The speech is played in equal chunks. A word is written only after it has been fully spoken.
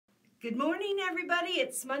Good morning, everybody.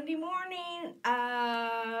 It's Monday morning,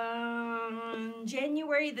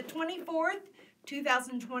 January the 24th,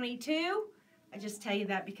 2022. I just tell you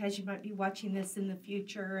that because you might be watching this in the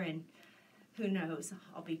future, and who knows,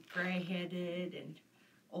 I'll be gray-headed and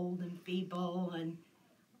old and feeble, and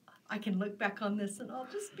I can look back on this and I'll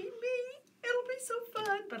just be me. It'll be so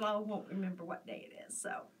fun, but I won't remember what day it is,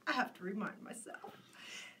 so I have to remind myself.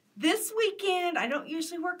 This weekend, I don't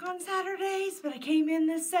usually work on Saturdays, but I came in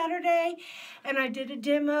this Saturday and I did a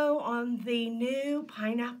demo on the new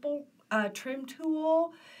pineapple trim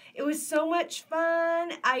tool. It was so much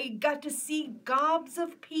fun. I got to see gobs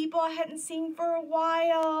of people I hadn't seen for a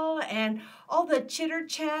while, and all the chitter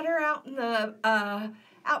chatter out in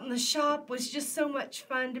the shop was just so much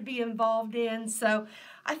fun to be involved in. So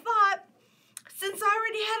I thought, since I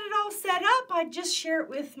already had it all set up, I'd just share it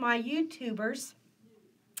with my YouTubers.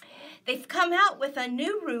 They've come out with a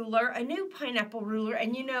new ruler, a new pineapple ruler,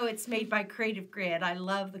 and you know it's made by Creative Grid. I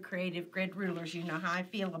love the Creative Grid rulers. You know how I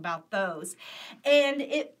feel about those. And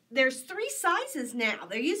there's 3 sizes now.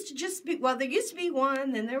 There used to just be, well, there used to be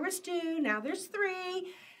 1, then there was 2, now there's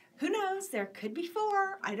 3. Who knows? There could be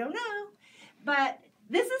 4. I don't know. But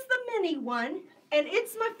this is the mini one, and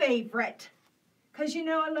it's my favorite because you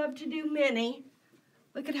know I love to do mini.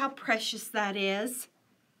 Look at how precious that is.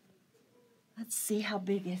 Let's see, how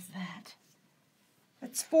big is that?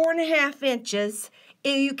 That's 4.5 inches.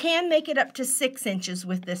 You can make it up to 6 inches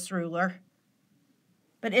with this ruler.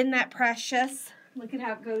 But isn't that precious? Look at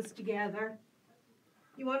how it goes together.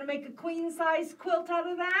 You want to make a queen size quilt out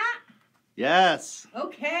of that? Yes.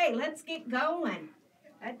 Okay, let's get going.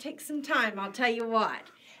 That takes some time, I'll tell you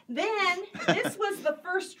what. Then, this was the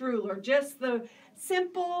first ruler, just the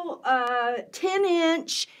simple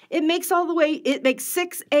 10-inch. It makes all the way, it makes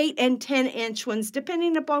 6, 8, and 10-inch ones,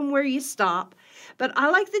 depending upon where you stop. But I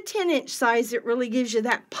like the 10-inch size. It really gives you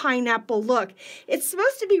that pineapple look. It's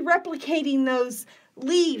supposed to be replicating those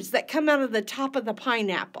leaves that come out of the top of the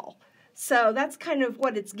pineapple. So that's kind of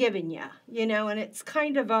what it's giving you, you know, and it's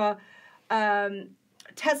kind of a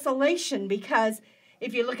tessellation, because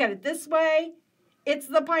if you look at it this way, it's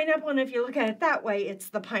the pineapple, and if you look at it that way, it's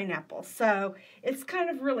the pineapple. So it's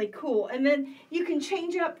kind of really cool. And then you can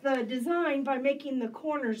change up the design by making the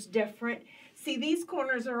corners different. See, these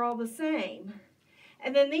corners are all the same.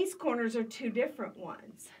 And then these corners are 2 different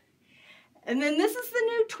ones. And then this is the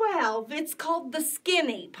new 12. It's called the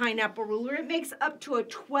skinny pineapple ruler. It makes up to a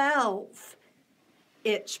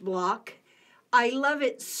 12-inch block. I love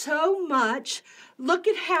it so much. Look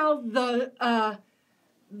at how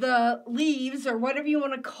the leaves, or whatever you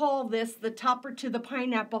want to call this, the topper to the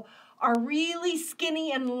pineapple, are really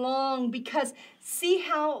skinny and long, because see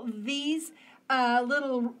how these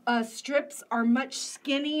little strips are much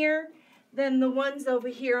skinnier than the ones over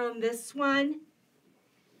here on this one.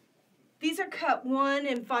 These are cut 1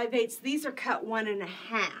 5/8. These are cut 1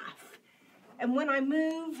 1/2. And when I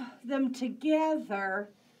move them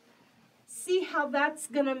together, see how that's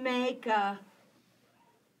going to make a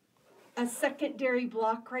secondary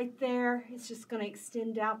block right there. It's just going to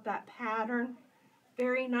extend out that pattern.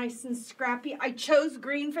 Very nice and scrappy. I chose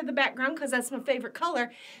green for the background because that's my favorite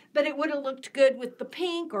color, but it would have looked good with the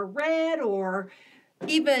pink or red or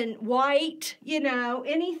even white, you know,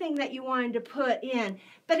 anything that you wanted to put in.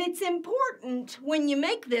 But it's important when you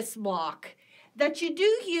make this block that you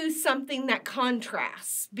do use something that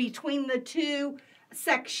contrasts between the 2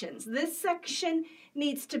 sections. This section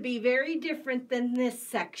needs to be very different than this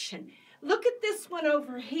section. Look at this one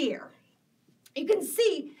over here. You can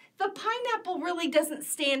see the pineapple really doesn't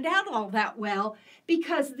stand out all that well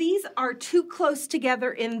because these are too close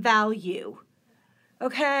together in value,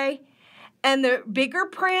 okay? And the bigger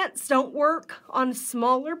prints don't work on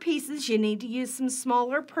smaller pieces. You need to use some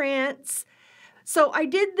smaller prints. So I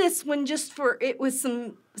did this one just for, it was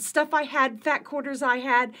some stuff I had, fat quarters I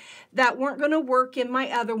had that weren't going to work in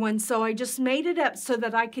my other one. So I just made it up so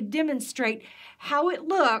that I could demonstrate how it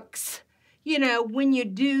looks, you know, when you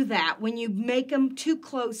do that, when you make them too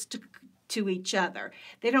close to each other.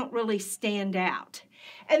 They don't really stand out.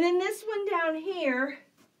 And then this one down here,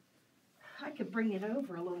 I could bring it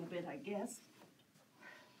over a little bit, I guess.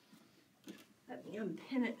 Let me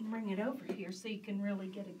unpin it and bring it over here so you can really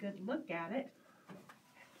get a good look at it.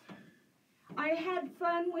 I had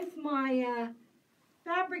fun with my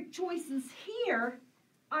fabric choices here.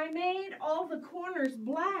 I made all the corners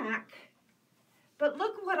black, but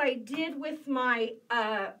look what I did with my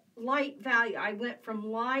light value. I went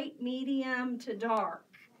from light, medium to dark.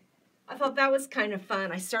 I thought that was kind of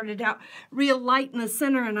fun. I started out real light in the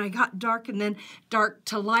center and I got dark and then dark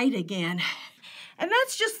to light again. And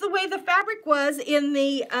that's just the way the fabric was in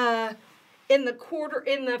the in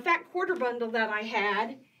the fat quarter bundle that I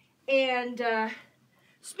had. And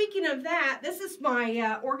speaking of that, this is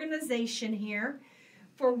my organization here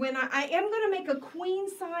for when I am going to make a king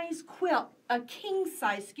size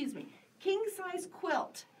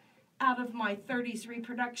quilt out of my 30s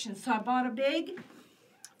reproduction. So I bought a big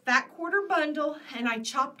fat quarter bundle and I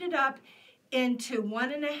chopped it up into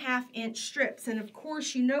 1.5 inch strips. And of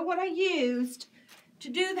course, you know what I used to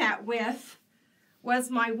do that with was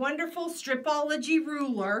my wonderful Stripology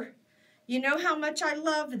ruler. You know how much I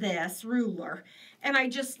love this ruler. And I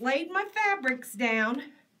just laid my fabrics down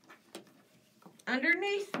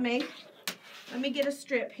underneath me. Let me get a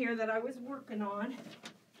strip here that I was working on.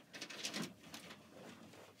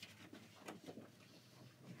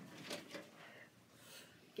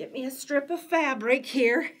 Get me a strip of fabric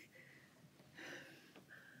here.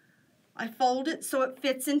 I fold it so it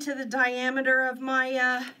fits into the diameter of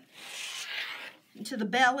my, into the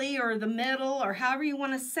belly or the middle or however you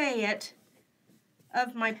want to say it,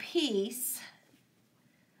 of my piece,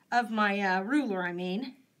 of my ruler, I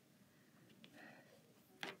mean.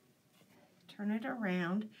 Turn it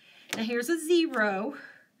around. Now here's a 0.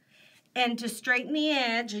 And to straighten the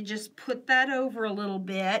edge, I just put that over a little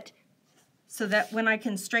bit so that when I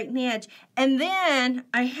can straighten the edge. And then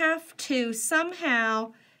I have to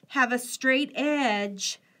somehow have a straight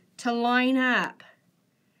edge to line up.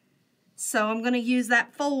 So I'm going to use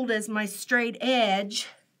that fold as my straight edge.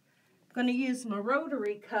 I'm going to use my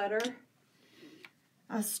rotary cutter.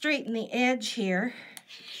 I'll straighten the edge here.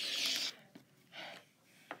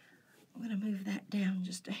 I'm going to move that down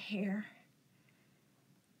just a hair.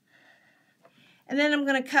 And then I'm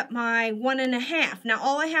going to cut my 1.5. Now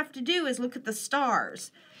all I have to do is look at the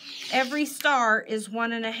stars. Every star is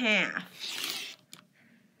 1.5.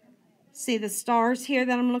 See the stars here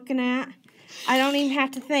that I'm looking at? I don't even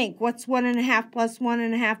have to think, what's 1.5 plus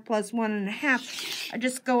 1.5 plus 1.5? I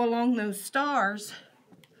just go along those stars,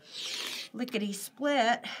 lickety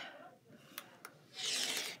split,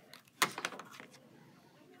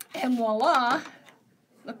 and voila,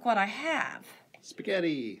 look what I have.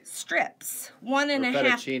 Spaghetti. Strips, 1.5.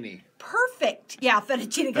 Fettuccine. Perfect. Yeah,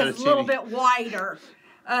 fettuccine because it's a little bit wider.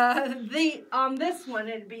 On this one,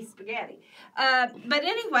 it'd be spaghetti. But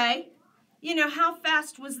anyway, you know, how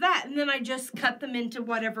fast was that? And then I just cut them into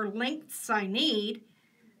whatever lengths I need.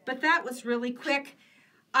 But that was really quick.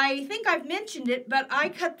 I think I've mentioned it, but I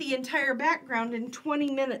cut the entire background in 20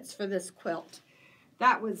 minutes for this quilt.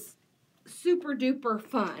 That was super duper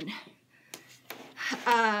fun.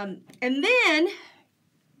 And then,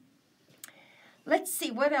 let's see,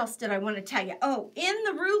 what else did I want to tell you? Oh, in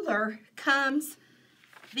the ruler comes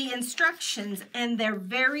the instructions, and they're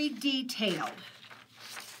very detailed.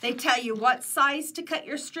 They tell you what size to cut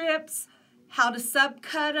your strips, how to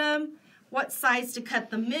subcut them, what size to cut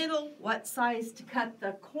the middle, what size to cut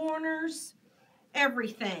the corners,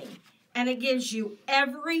 everything. And it gives you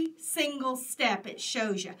every single step. It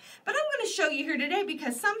shows you. But I'm going to show you here today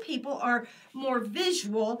because some people are more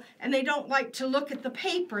visual and they don't like to look at the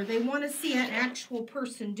paper. They want to see an actual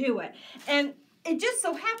person do it. And it just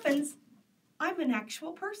so happens I'm an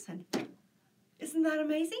actual person. Isn't that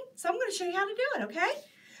amazing? So I'm going to show you how to do it, okay?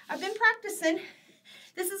 I've been practicing.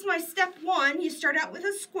 This is my step 1. You start out with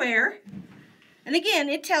a square. And again,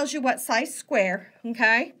 it tells you what size square,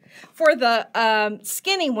 okay? For the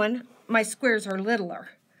skinny one, my squares are littler.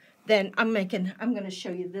 Then I'm going to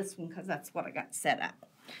show you this one because that's what I got set up.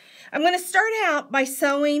 I'm going to start out by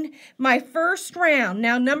sewing my first round.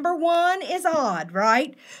 Now, number 1 is odd,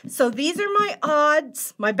 right? So these are my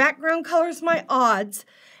odds. My background color is my odds.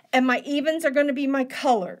 And my evens are going to be my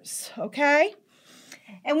colors, okay?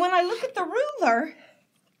 And when I look at the ruler,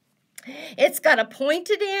 it's got a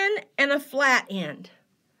pointed end and a flat end.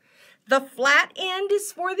 The flat end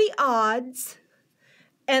is for the odds,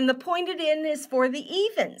 and the pointed end is for the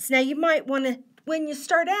evens. Now, you might want to, when you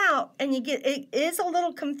start out and it is a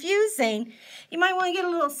little confusing, you might want to get a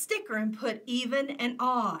little sticker and put even and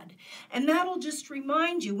odd. And that'll just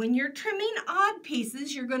remind you, when you're trimming odd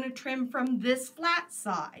pieces, you're going to trim from this flat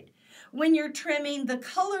side. When you're trimming the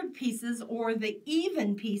colored pieces or the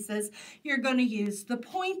even pieces, you're going to use the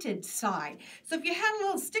pointed side. So if you had a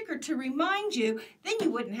little sticker to remind you, then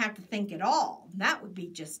you wouldn't have to think at all. That would be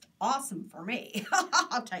just awesome for me.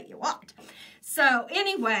 I'll tell you what. So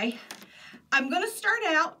anyway, I'm going to start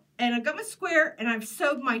out, and I've got my square, and I've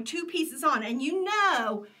sewed my 2 pieces on. And you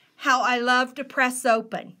know how I love to press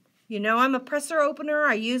open. You know, I'm a presser opener.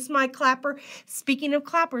 I use my clapper. Speaking of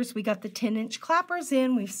clappers, we got the 10-inch clappers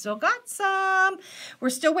in. We've still got some. We're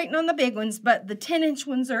still waiting on the big ones, but the 10-inch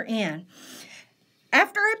ones are in.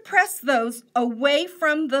 After I press those away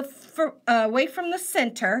from the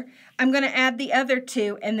center, I'm going to add the other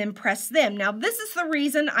two and then press them. Now, this is the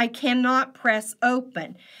reason I cannot press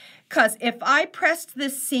open. Because if I pressed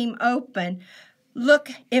this seam open, look,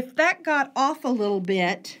 if that got off a little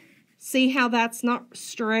bit, see how that's not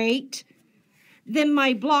straight? Then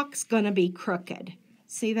my block's going to be crooked.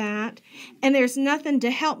 See that? And there's nothing to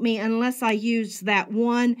help me unless I use that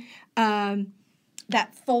one,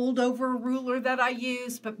 that fold over ruler that I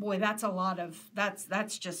use. But boy, that's a lot of,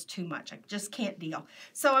 that's just too much. I just can't deal.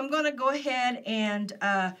 So I'm going to go ahead and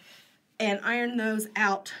iron those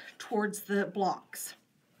out towards the blocks.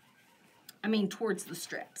 Towards the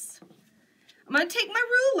strips. I'm going to take my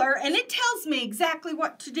ruler, and it tells me exactly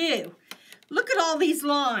what to do. Look at all these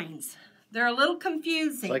lines. They're a little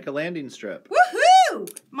confusing. It's like a landing strip. Woohoo!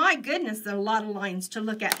 My goodness, there are a lot of lines to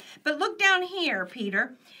look at. But look down here,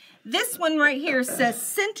 Peter. This one right here says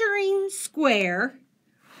centering square,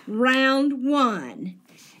 round 1.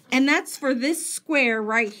 And that's for this square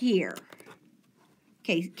right here.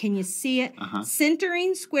 Okay, can you see it?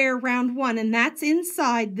 Centering square, round 1, and that's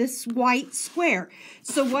inside this white square.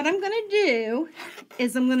 So what I'm going to do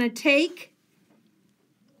is I'm going to take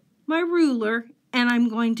my ruler and I'm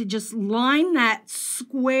going to just line that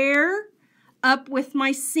square up with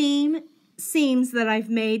my seams that I've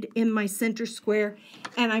made in my center square,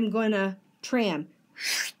 and I'm going to trim.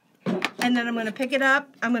 And then I'm going to pick it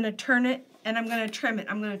up, I'm going to turn it, and I'm going to trim it.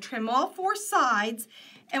 I'm going to trim all 4 sides,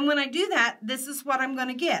 and when I do that, this is what I'm going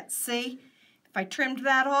to get. See? If I trimmed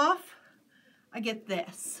that off, I get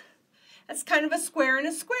this. That's kind of a square and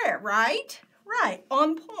a square, right? Right,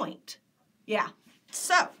 on point. Yeah.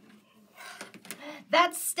 So,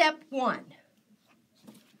 that's step 1.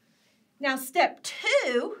 Now, step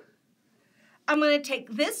 2, I'm going to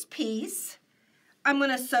take this piece, I'm going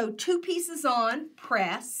to sew 2 pieces on,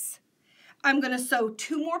 press. I'm going to sew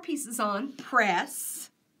 2 more pieces on,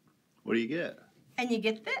 press. What do you get? And you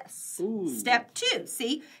get this. Ooh. Step 2.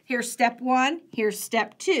 See, here's step 1, here's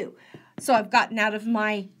step 2. So I've gotten out of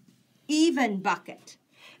my even bucket.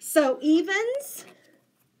 So evens,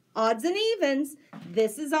 odds and evens,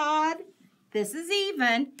 this is odd, this is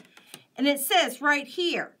even, and it says right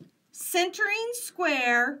here, centering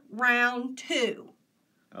square, round 2.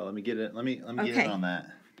 Oh, let me get it. Let me get it on that.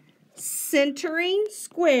 Centering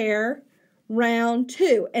square, round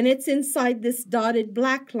 2, and it's inside this dotted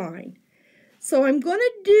black line. So I'm going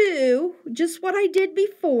to do just what I did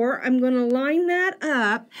before. I'm going to line that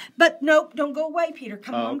up, but nope, don't go away, Peter.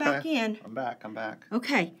 Come on back in. I'm back.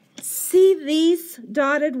 Okay. See these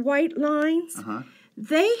dotted white lines?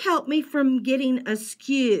 They help me from getting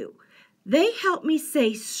askew. They help me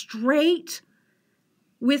stay straight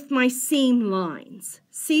with my seam lines.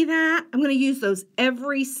 See that? I'm going to use those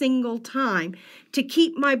every single time to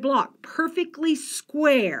keep my block perfectly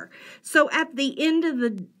square. So at the end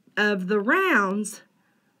of the rounds,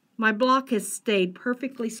 my block has stayed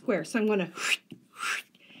perfectly square. So I'm going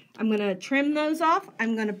to trim those off.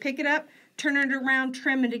 I'm going to pick it up, turn it around,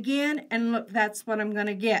 trim it again, and look, that's what I'm going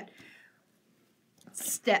to get.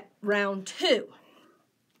 Step round 2.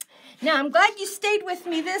 Now, I'm glad you stayed with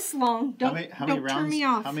me this long. Don't turn me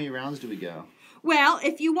off. How many rounds do we go? Well,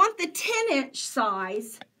 if you want the 10-inch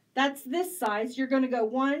size, that's this size, you're going to go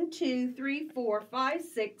 1, 2, 3, 4, 5,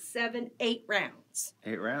 6, 7, 8 rounds.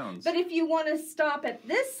 8 rounds. But if you want to stop at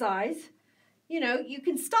this size, you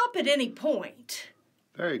can stop at any point.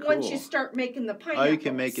 Very cool. Once you start making the pineapples. Oh, you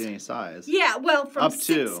can make it any size. Yeah, well, from Up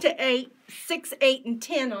 6 to 8, 6, 8, and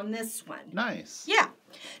 10 on this one. Nice. Yeah.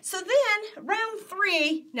 So then, round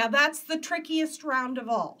 3, now that's the trickiest round of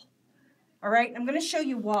all. All right, I'm going to show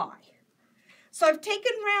you why. So I've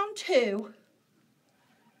taken round 2.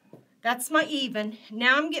 That's my even.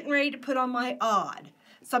 Now I'm getting ready to put on my odd.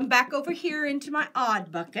 So I'm back over here into my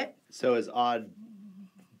odd bucket. So is odd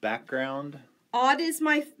background? Odd is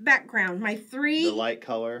my background. My 3. The light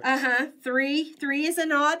color? 3. 3 is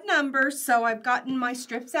an odd number, so I've gotten my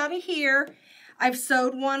strips out of here. I've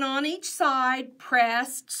sewed one on each side,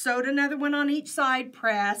 pressed, sewed another one on each side,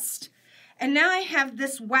 pressed, and now I have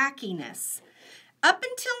this wackiness. Up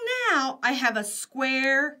until now, I have a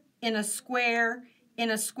square in a square in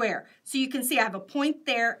a square. So you can see I have a point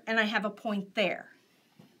there and I have a point there.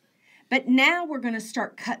 But now we're going to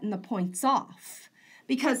start cutting the points off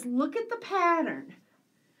because look at the pattern.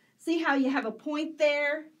 See how you have a point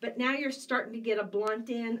there, but now you're starting to get a blunt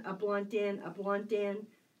in, a blunt in, a blunt in.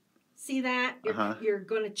 See that? You're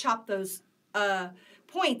going to chop those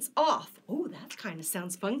points off. Oh, that kind of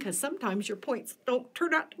sounds fun because sometimes your points don't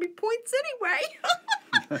turn out to be points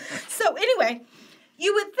anyway. So anyway,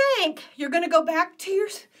 you would think you're going to go back to your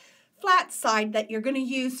flat side that you're going to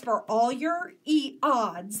use for all your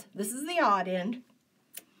odds. This is the odd end.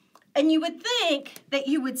 And you would think that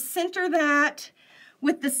you would center that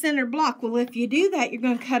with the center block. Well, if you do that, you're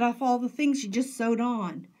going to cut off all the things you just sewed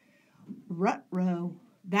on. Ruh-roh.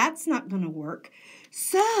 That's not going to work.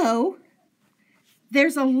 So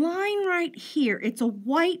there's a line right here. It's a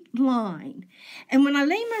white line. And when I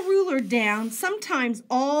lay my ruler down, sometimes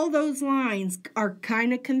all those lines are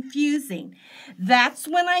kind of confusing. That's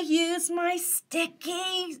when I use my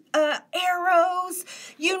sticky arrows.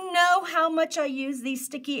 You know how much I use these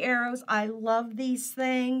sticky arrows. I love these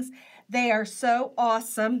things. They are so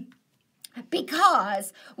awesome.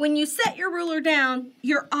 Because when you set your ruler down,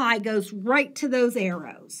 your eye goes right to those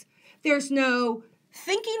arrows. There's no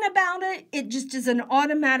thinking about it. It just is an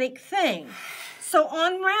automatic thing. So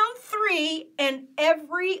on round 3 and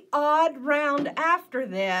every odd round after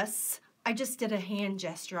this, I just did a hand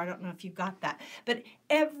gesture. I don't know if you got that. But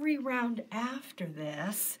every round after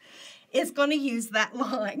this is going to use that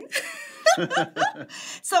line.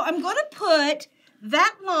 So I'm going to put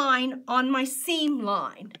that line on my seam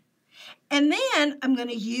line. And then I'm going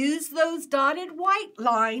to use those dotted white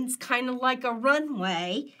lines, kind of like a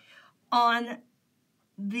runway, on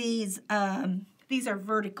these. These are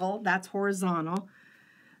vertical, that's horizontal.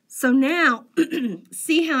 So now,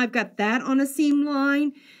 see how I've got that on a seam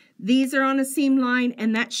line? These are on a seam line,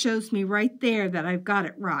 and that shows me right there that I've got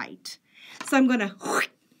it right. So I'm going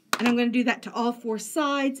to do that to all 4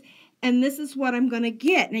 sides, and this is what I'm going to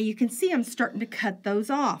get. Now you can see I'm starting to cut those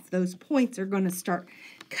off. Those points are going to start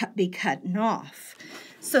be cutting off.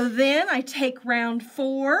 So then I take round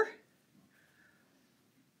 4.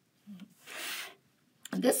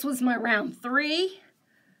 This was my round 3.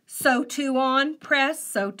 Sew 2 on, press,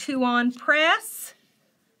 sew 2 on, press.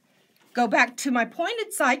 Go back to my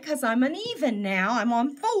pointed side because I'm uneven now. I'm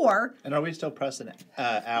on 4. And are we still pressing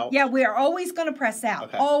out? Yeah, we are always going to press out.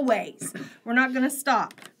 Okay. Always. We're not going to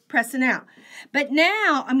stop pressing out. But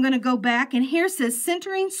now I'm going to go back, and here says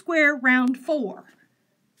centering square round 4.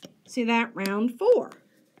 See that? Round 4.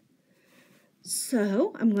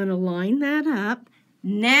 So I'm going to line that up.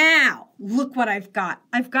 Now, look what I've got.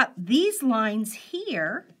 I've got these lines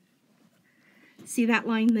here. See that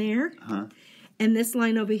line there? Uh-huh. And this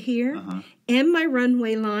line over here? Uh-huh. And my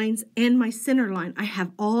runway lines and my center line. I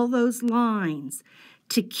have all those lines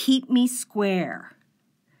to keep me square.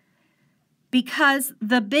 Because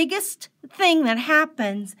the biggest thing that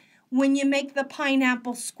happens when you make the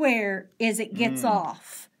pineapple square is it gets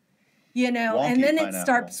off. You know, Wonky and then pineapple. it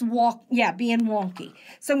starts being wonky.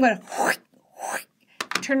 So I'm going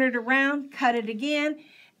to turn it around, cut it again,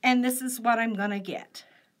 and this is what I'm going to get.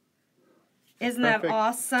 Isn't Perfect. that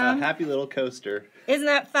awesome? A happy little coaster. Isn't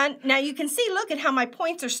that fun? Now you can see, look at how my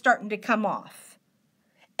points are starting to come off.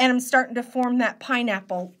 And I'm starting to form that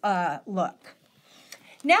pineapple look.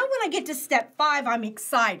 Now when I get to step 5, I'm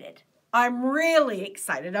excited. I'm really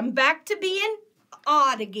excited. I'm back to being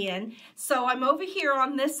odd again. So I'm over here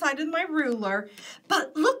on this side of my ruler.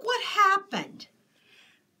 But look what happened.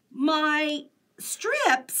 My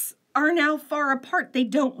strips are now far apart. They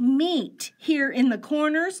don't meet here in the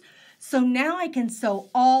corners. So now I can sew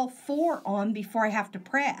all 4 on before I have to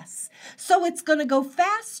press. So it's going to go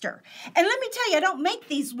faster. And let me tell you, I don't make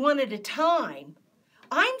these one at a time.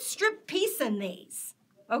 I'm strip piecing these.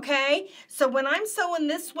 Okay? So when I'm sewing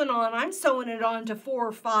this one on, I'm sewing it on to 4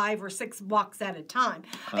 or 5 or 6 blocks at a time.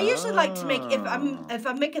 I usually like to make, if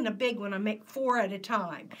I'm making a big one, I make 4 at a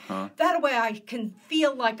time. That way I can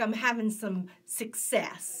feel like I'm having some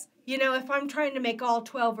success. You know, if I'm trying to make all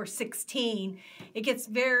 12 or 16, it gets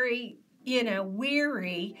very, you know,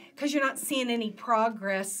 weary because you're not seeing any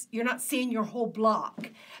progress. You're not seeing your whole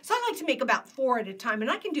block. So I like to make about 4 at a time,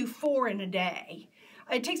 and I can do 4 in a day.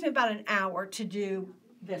 It takes me about an hour to do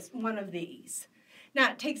one of these.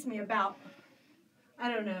 Now it takes me about,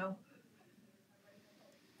 I don't know,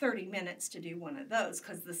 30 minutes to do one of those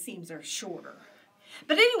because the seams are shorter.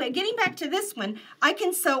 But anyway, getting back to this one, I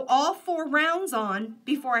can sew all 4 rounds on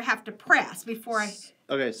before I have to press,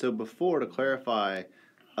 Okay, so before, to clarify,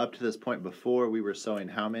 up to this point before, we were sewing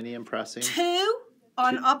how many and pressing? 2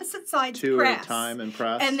 on opposite sides, 2 press. at a time and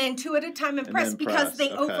press? And then 2 at a time and press because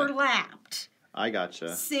they overlapped. I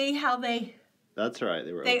gotcha. See how they... That's right,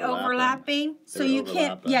 they were overlapping. So you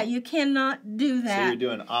can't, you cannot do that. So you're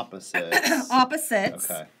doing opposites. Opposites.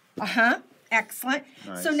 Okay. Excellent.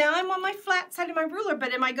 Nice. So now I'm on my flat side of my ruler,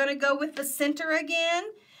 but am I going to go with the center again?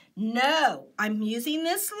 No, I'm using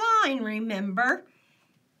this line, remember?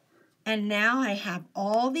 And now I have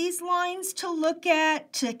all these lines to look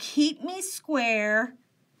at to keep me square.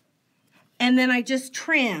 And then I just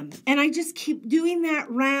trim. And I just keep doing that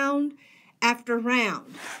round after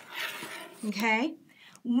round. Okay?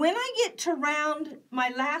 When I get to my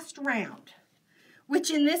last round, which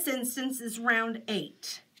in this instance is round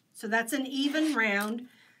 8. So that's an even round.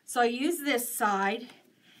 So I use this side.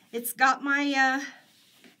 It's got my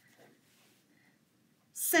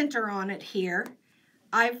center on it here.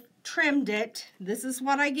 I've trimmed it. This is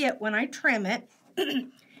what I get when I trim it.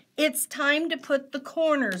 It's time to put the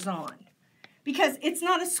corners on because it's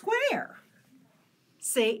not a square.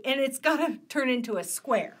 See, and it's got to turn into a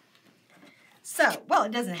square. So, well,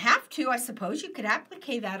 it doesn't have to. I suppose you could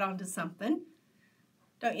applicate that onto something.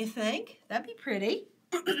 Don't you think? That'd be pretty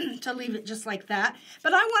to leave it just like that.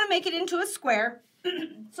 But I want to make it into a square.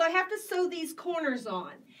 So I have to sew these corners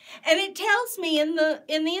on. And it tells me in the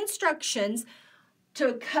instructions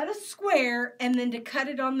to cut a square and then to cut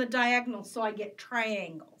it on the diagonal so I get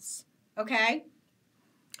triangles. Okay?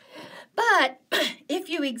 But if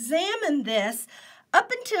you examine this,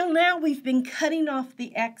 up until now we've been cutting off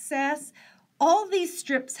the excess. All these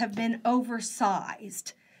strips have been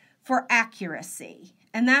oversized for accuracy,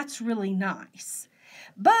 and that's really nice.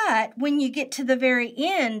 But when you get to the very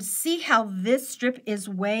end, see how this strip is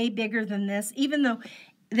way bigger than this, even though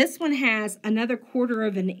this one has another 1/4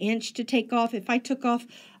 of an inch to take off. If I took off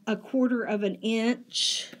a 1/4 of an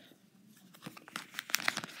inch,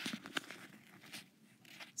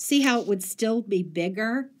 see how it would still be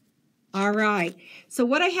bigger? All right, so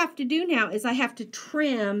what I have to do now is I have to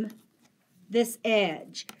trim this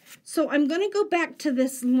edge. So I'm going to go back to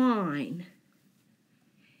this line,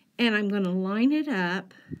 and I'm going to line it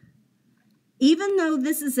up. Even though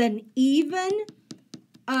this is an even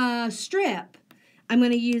strip, I'm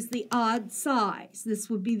going to use the odd size. This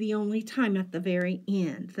would be the only time at the very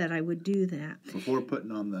end that I would do that. Before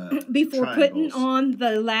putting on the putting on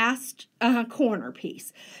the last corner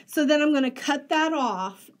piece. So then I'm going to cut that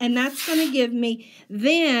off, and that's going to give me,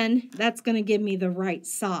 that's going to give me the right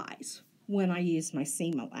size when I use my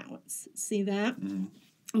seam allowance. See that? Mm-hmm.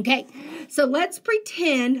 Okay, so let's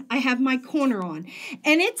pretend I have my corner on,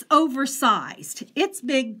 and it's oversized. It's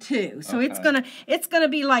big too, so okay. it's gonna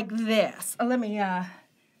be like this. Let me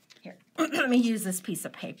here. Let me use this piece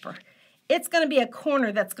of paper. It's gonna be a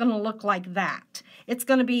corner that's gonna look like that. It's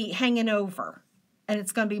gonna be hanging over, and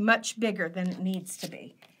it's gonna be much bigger than it needs to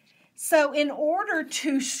be. So in order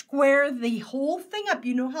to square the whole thing up,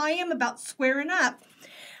 you know how I am about squaring up,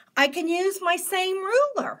 I can use my same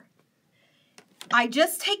ruler. I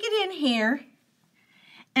just take it in here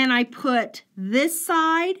and I put this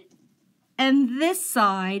side and this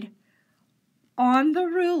side on the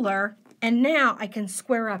ruler, and now I can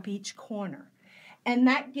square up each corner. And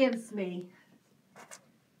that gives me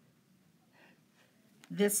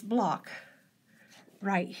this block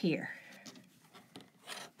right here.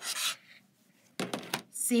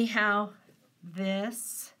 See how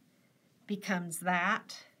this becomes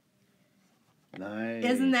that? Nice.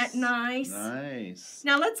 Isn't that nice? Nice.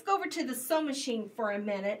 Now let's go over to the sew machine for a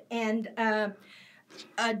minute and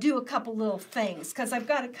do a couple little things, because I've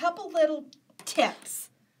got a couple little tips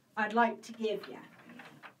I'd like to give you.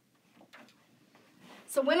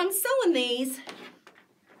 So when I'm sewing these,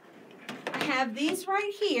 I have these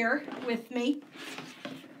right here with me.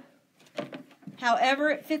 However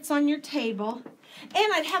it fits on your table.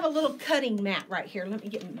 And I'd have a little cutting mat right here. Let me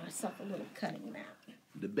get myself a little cutting mat.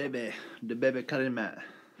 The baby cutting mat.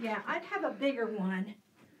 Yeah, I'd have a bigger one.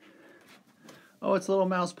 Oh, it's a little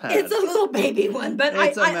mouse pad. It's a little baby one, but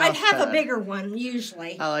I'd have a bigger one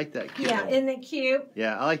usually. I like that. Cute. Yeah, isn't it cute?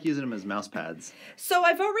 Yeah, I like using them as mouse pads. So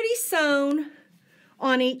I've already sewn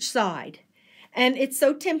on each side, and it's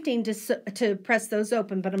so tempting to press those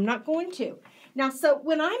open, but I'm not going to. Now, so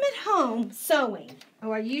when I'm at home sewing,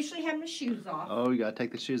 I usually have my shoes off. Oh, you gotta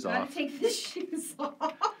take the shoes off. Gotta take the shoes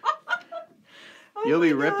off. Oh, you'll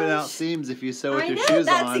be ripping out seams if you sew with your shoes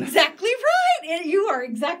on. on. That's exactly right. You are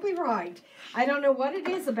exactly right. I don't know what it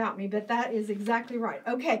is about me, but that is exactly right.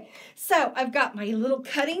 Okay, so I've got my little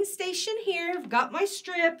cutting station here. I've got my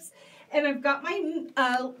strips, and I've got my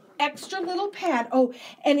extra little pad. Oh,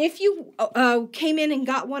 and if you came in and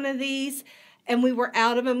got one of these, and we were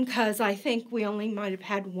out of them because I think we only might have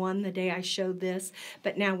had one the day I showed this,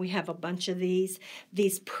 but now we have a bunch of these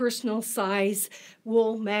personal size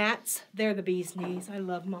wool mats. They're the bee's knees. I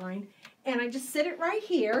love mine. And I just sit it right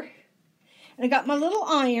here, and I got my little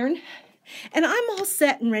iron, and I'm all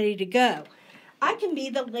set and ready to go. I can be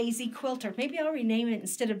the lazy quilter. Maybe I'll rename it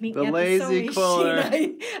instead of meeting the at lazy the sewing quilter.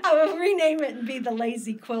 machine. I will rename it and be the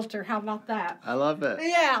lazy quilter. How about that? I love it.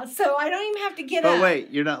 Yeah, so I don't even have to get up. But wait,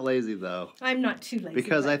 you're not lazy though. I'm not too lazy.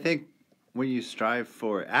 Because I think when you strive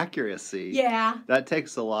for accuracy, yeah, that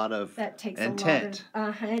takes a lot of intent.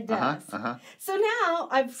 It does. So now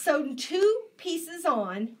I've sewn 2 pieces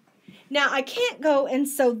on. Now I can't go and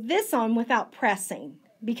sew this on without pressing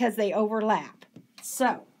because they overlap.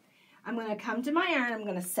 So, I'm going to come to my iron. I'm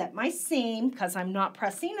going to set my seam because I'm not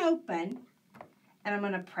pressing open. And I'm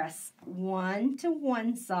going to press one to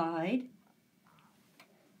one side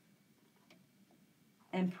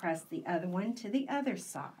and press the other one to the other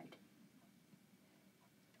side.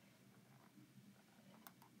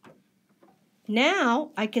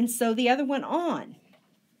 Now I can sew the other one on.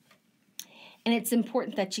 And it's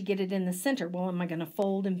important that you get it in the center. Well, am I going to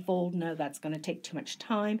fold and fold? No, that's going to take too much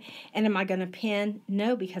time. And am I going to pin?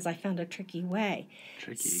 No, because I found a tricky way.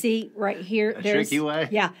 Tricky. See, right here. A tricky way?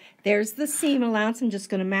 Yeah, there's the seam allowance. I'm just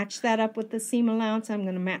going to match that up with the seam allowance. I'm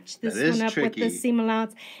going to match this one up with the seam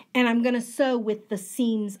allowance. And I'm going to sew with the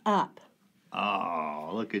seams up.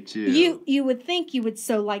 Oh, look at you. You would think you would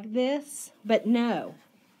sew like this, but no.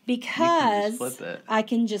 Because I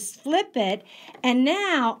can just flip it, and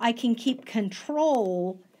now I can keep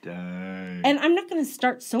control. Dang. And I'm not going to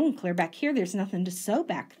start sewing clear back here. There's nothing to sew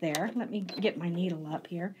back there. Let me get my needle up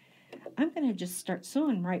here. I'm going to just start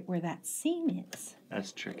sewing right where that seam is.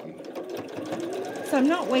 That's tricky. So I'm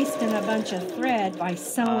not wasting a bunch of thread by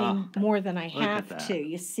sewing more than I have to.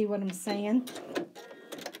 You see what I'm saying?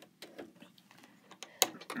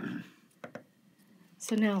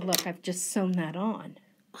 So now, look, I've just sewn that on.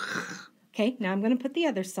 Okay, now I'm going to put the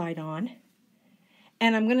other side on,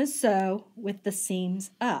 and I'm going to sew with the seams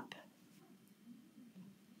up.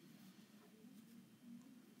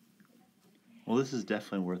 Well, this is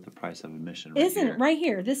definitely worth the price of admission. Isn't it? Right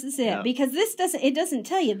here. This is it. Yep. Because it doesn't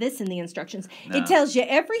tell you this in the instructions. No. It tells you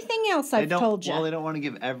everything else I've told you. Well, they don't want to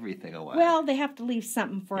give everything away. Well, they have to leave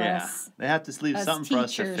something for us. They have to leave something for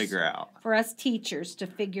us to figure out. For us teachers to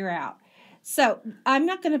figure out. So, I'm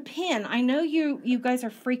not going to pin. I know you guys are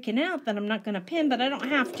freaking out that I'm not going to pin, but I don't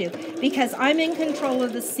have to because I'm in control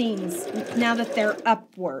of the seams now that they're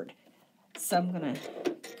upward. So, I'm going to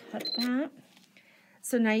cut that.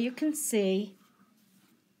 So, now you can see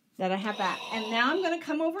that I have that. And now I'm going to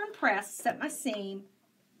come over and press, set my seam.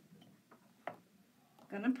 I'm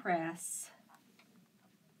going to press.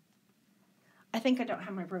 I think I don't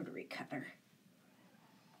have my rotary cutter.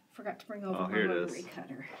 Forgot to bring over my rotary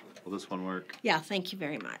cutter. Will this one work? Yeah, thank you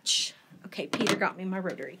very much. Okay, Peter got me my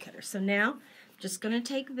rotary cutter. So now, I'm just going to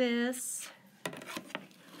take this,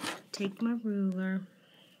 take my ruler.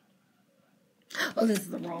 Oh, this is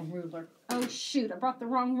the wrong ruler. Oh, shoot, I brought the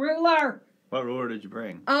wrong ruler. What ruler did you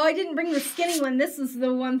bring? Oh, I didn't bring the skinny one. This is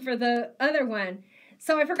the one for the other one.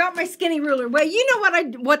 So I forgot my skinny ruler. Well, you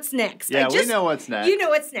know what's next. Yeah, we know what's next. You know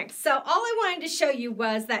what's next. So all I wanted to show you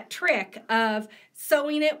was that trick of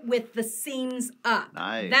sewing it with the seams up.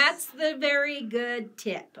 Nice. That's the very good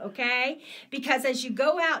tip, okay? Because as you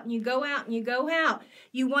go out and you go out and you go out,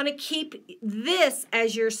 you want to keep this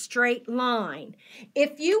as your straight line.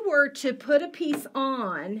 If you were to put a piece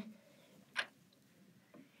on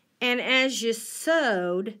and as you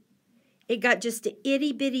sewed, it got just a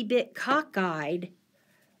itty-bitty bit cockeyed.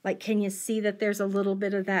 Like, can you see that there's a little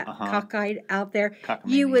bit of that cockeyed out there?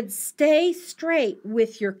 You would stay straight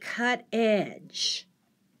with your cut edge.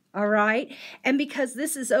 All right? And because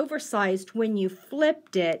this is oversized, when you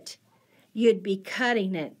flipped it, you'd be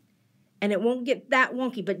cutting it. And it won't get that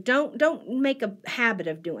wonky. But don't make a habit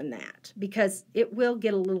of doing that because it will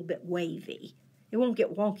get a little bit wavy. It won't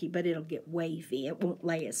get wonky, but it'll get wavy. It won't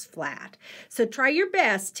lay as flat. So try your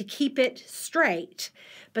best to keep it straight.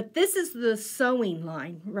 But this is the sewing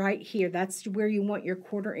line right here. That's where you want your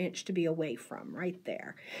 1/4 inch to be away from, right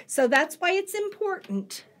there. So that's why it's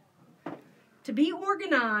important to be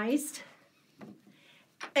organized.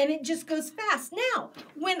 And it just goes fast. Now,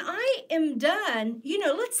 when I am done, you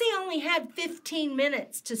know, let's say I only had 15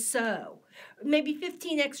 minutes to sew. Maybe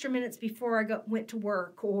 15 extra minutes before I went to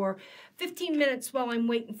work, or 15 minutes while I'm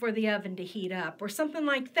waiting for the oven to heat up, or something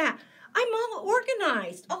like that. I'm all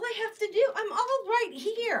organized. All I have to do, I'm all right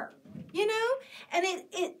here, you know? And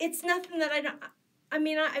it's nothing that I don't, I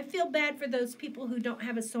mean, I feel bad for those people who don't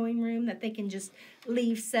have a sewing room that they can just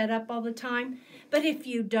leave set up all the time. But if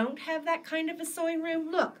you don't have that kind of a sewing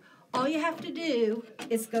room, look, all you have to do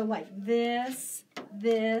is go like this,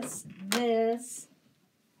 this, this,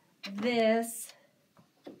 this,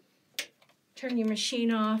 turn your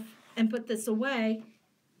machine off and put this away,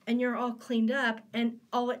 and you're all cleaned up, and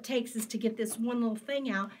all it takes is to get this one little thing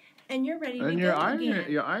out, and you're ready to go again.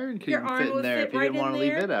 Your iron can fit in there if you didn't want to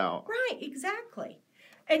leave it out. Right, exactly.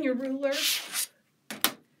 And your ruler.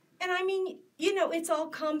 And I mean, you know, it's all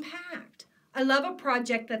compact. I love a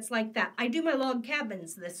project that's like that. I do my log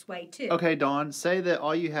cabins this way, too. Okay, Dawn, say that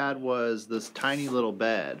all you had was this tiny little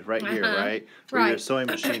bed right here, right? Where your sewing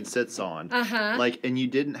machine sits on. Like, and you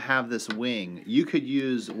didn't have this wing. You could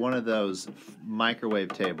use one of those microwave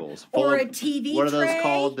tables. Or a TV tray. What are those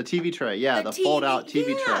called? The TV tray. Yeah, the fold-out TV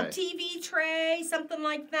tray. Yeah, TV tray, something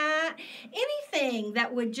like that. Anything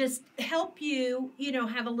that would just help you, you know,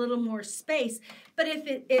 have a little more space. But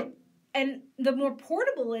if and the more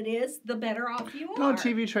portable it is, the better off you are. No,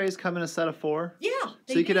 TV trays come in a set of 4. Yeah.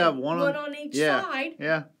 So you could have one on each side.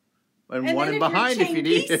 Yeah. And one in behind if you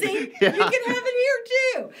need it. You can have it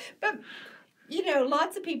here too. But, you know,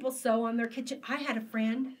 lots of people sew on their kitchen. I had a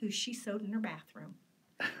friend who she sewed in her bathroom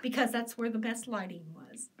because that's where the best lighting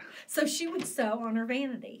was. So she would sew on her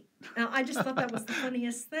vanity. Now, I just thought that was the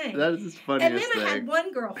funniest thing. That is the funniest thing. And then I had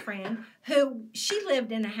one girlfriend who, she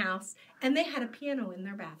lived in a house, and they had a piano in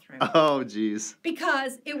their bathroom. Oh, geez.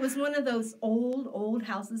 Because it was one of those old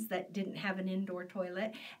houses that didn't have an indoor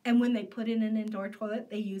toilet. And when they put in an indoor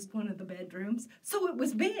toilet, they used one of the bedrooms. So it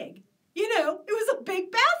was big. You know, it was a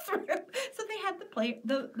big bathroom. So they had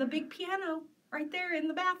the big piano right there in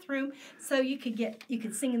the bathroom. So you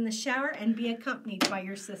could sing in the shower and be accompanied by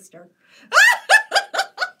your sister.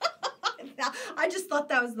 I just thought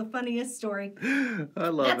that was the funniest story. I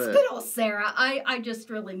love it. That's good old Sarah. I just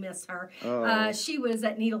really miss her. Oh. She was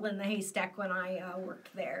at Needle in the Haystack when I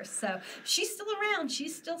worked there. So she's still around.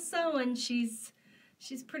 She's still sewing. She's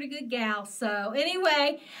a pretty good gal. So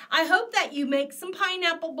anyway, I hope that you make some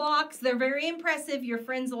pineapple blocks. They're very impressive. Your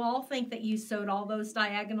friends will all think that you sewed all those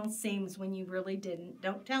diagonal seams when you really didn't.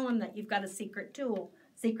 Don't tell them that you've got a secret tool.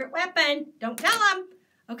 Secret weapon. Don't tell them.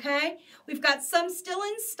 Okay, we've got some still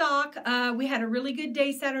in stock. We had a really good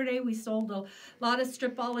day Saturday. We sold a lot of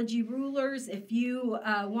Stripology rulers. If you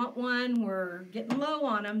want one, we're getting low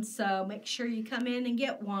on them, so make sure you come in and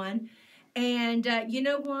get one. And you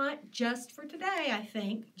know what? Just for today, I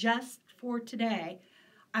think, just for today,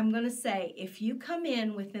 I'm going to say if you come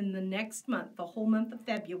in within the next month, the whole month of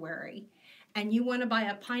February, and you want to buy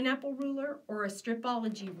a pineapple ruler or a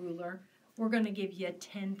Stripology ruler, we're going to give you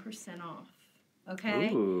 10% off. Okay?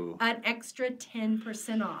 Ooh. An extra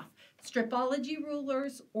 10% off. Stripology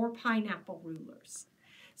rulers or pineapple rulers.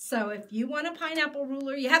 So if you want a pineapple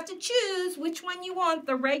ruler, you have to choose which one you want.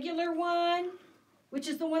 The regular one, which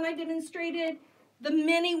is the one I demonstrated, the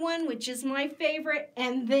mini one, which is my favorite,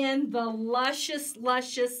 and then the luscious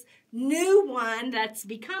new one that's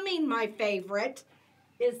becoming my favorite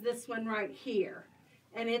is this one right here.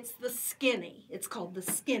 And it's the skinny. It's called the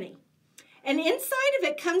skinny. And inside of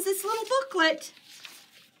it comes this little booklet,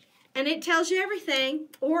 and it tells you everything.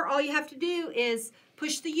 Or all you have to do is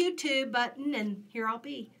push the YouTube button, and here I'll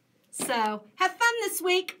be. So have fun this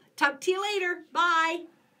week. Talk to you later. Bye.